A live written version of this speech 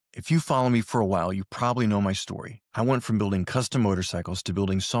If you follow me for a while, you probably know my story. I went from building custom motorcycles to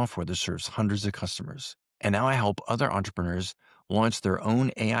building software that serves hundreds of customers. And now I help other entrepreneurs launch their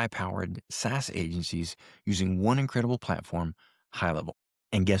own AI-powered SaaS agencies using one incredible platform, HighLevel.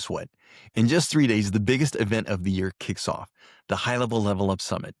 And guess what? In just 3 days, the biggest event of the year kicks off, the HighLevel LevelUp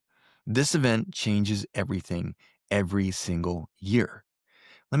Summit. This event changes everything every single year.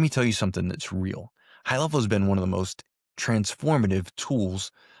 Let me tell you something that's real. HighLevel has been one of the most transformative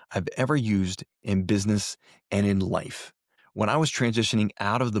tools I've ever used in business and in life. When I was transitioning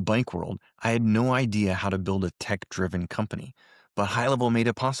out of the bike world, I had no idea how to build a tech-driven company, but HighLevel made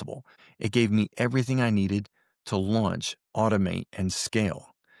it possible. It gave me everything I needed to launch, automate, and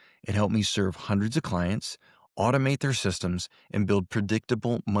scale. It helped me serve hundreds of clients, automate their systems, and build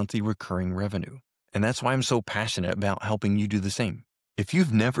predictable monthly recurring revenue. And that's why I'm so passionate about helping you do the same. If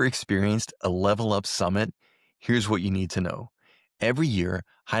you've never experienced a LevelUp Summit, here's what you need to know. Every year,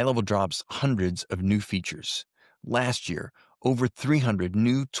 HighLevel drops hundreds of new features. Last year, over 300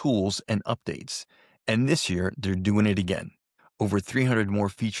 new tools and updates. And this year, they're doing it again. Over 300 more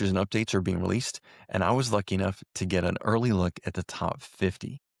features and updates are being released, and I was lucky enough to get an early look at the top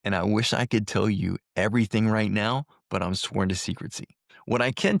 50. And I wish I could tell you everything right now, but I'm sworn to secrecy. What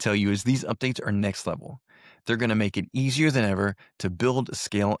I can tell you is these updates are next level. They're going to make it easier than ever to build,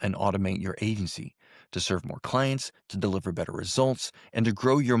 scale, and automate your agency, to serve more clients, to deliver better results, and to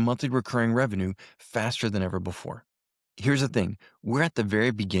grow your monthly recurring revenue faster than ever before. Here's the thing. We're at the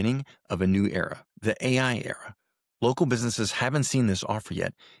very beginning of a new era, the AI era. Local businesses haven't seen this offer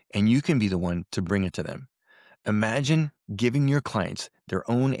yet, and you can be the one to bring it to them. Imagine giving your clients their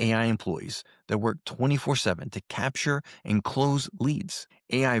own AI employees that work 24/7 to capture and close leads.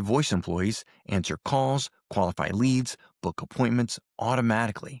 AI voice employees answer calls, qualify leads, book appointments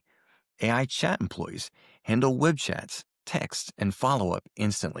automatically. AI chat employees handle web chats, texts, and follow-up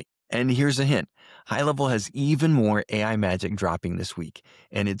instantly. And here's a hint. HighLevel has even more AI magic dropping this week,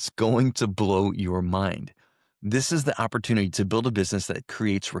 and it's going to blow your mind. This is the opportunity to build a business that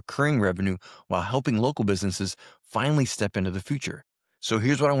creates recurring revenue while helping local businesses finally step into the future. So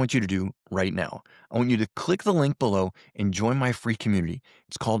here's what I want you to do right now. I want you to click the link below and join my free community.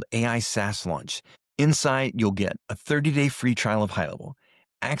 It's called AI SaaS Launch. Inside, you'll get a 30-day free trial of HighLevel,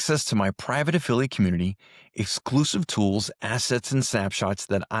 access to my private affiliate community, exclusive tools, assets, and snapshots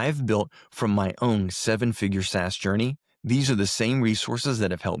that I've built from my own 7-figure SaaS journey. These are the same resources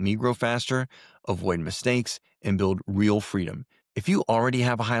that have helped me grow faster, avoid mistakes, and build real freedom. If you already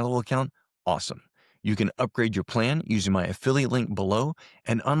have a HighLevel account, awesome. You can upgrade your plan using my affiliate link below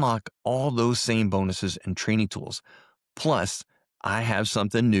and unlock all those same bonuses and training tools. Plus, I have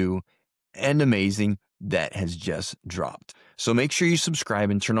something new and amazing that has just dropped. So make sure you subscribe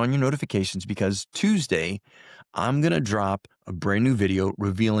and turn on your notifications because Tuesday, I'm going to drop a brand new video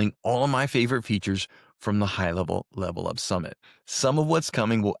revealing all of my favorite features from the HighLevel LevelUp Summit. Some of what's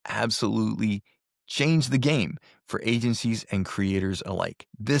coming will absolutely change the game for agencies and creators alike.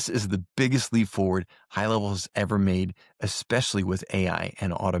 This is the biggest leap forward HighLevel has ever made, especially with AI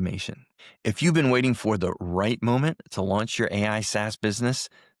and automation. If you've been waiting for the right moment to launch your AI SaaS business,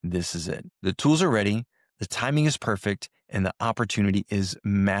 this is it. The tools are ready, the timing is perfect, and the opportunity is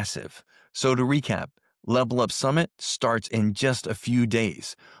massive. So to recap, LevelUp Summit starts in just a few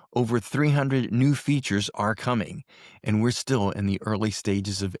days. Over 300 new features are coming, and we're still in the early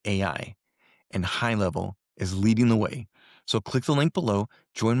stages of AI. And HighLevel is leading the way. So click the link below,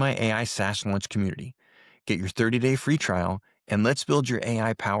 join my AI SaaS Launch community. Get your 30-day free trial, and let's build your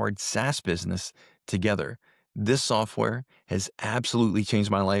AI-powered SaaS business together. This software has absolutely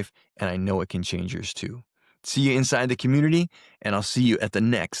changed my life, and I know it can change yours too. See you inside the community, and I'll see you at the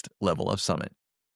next LevelUp Summit.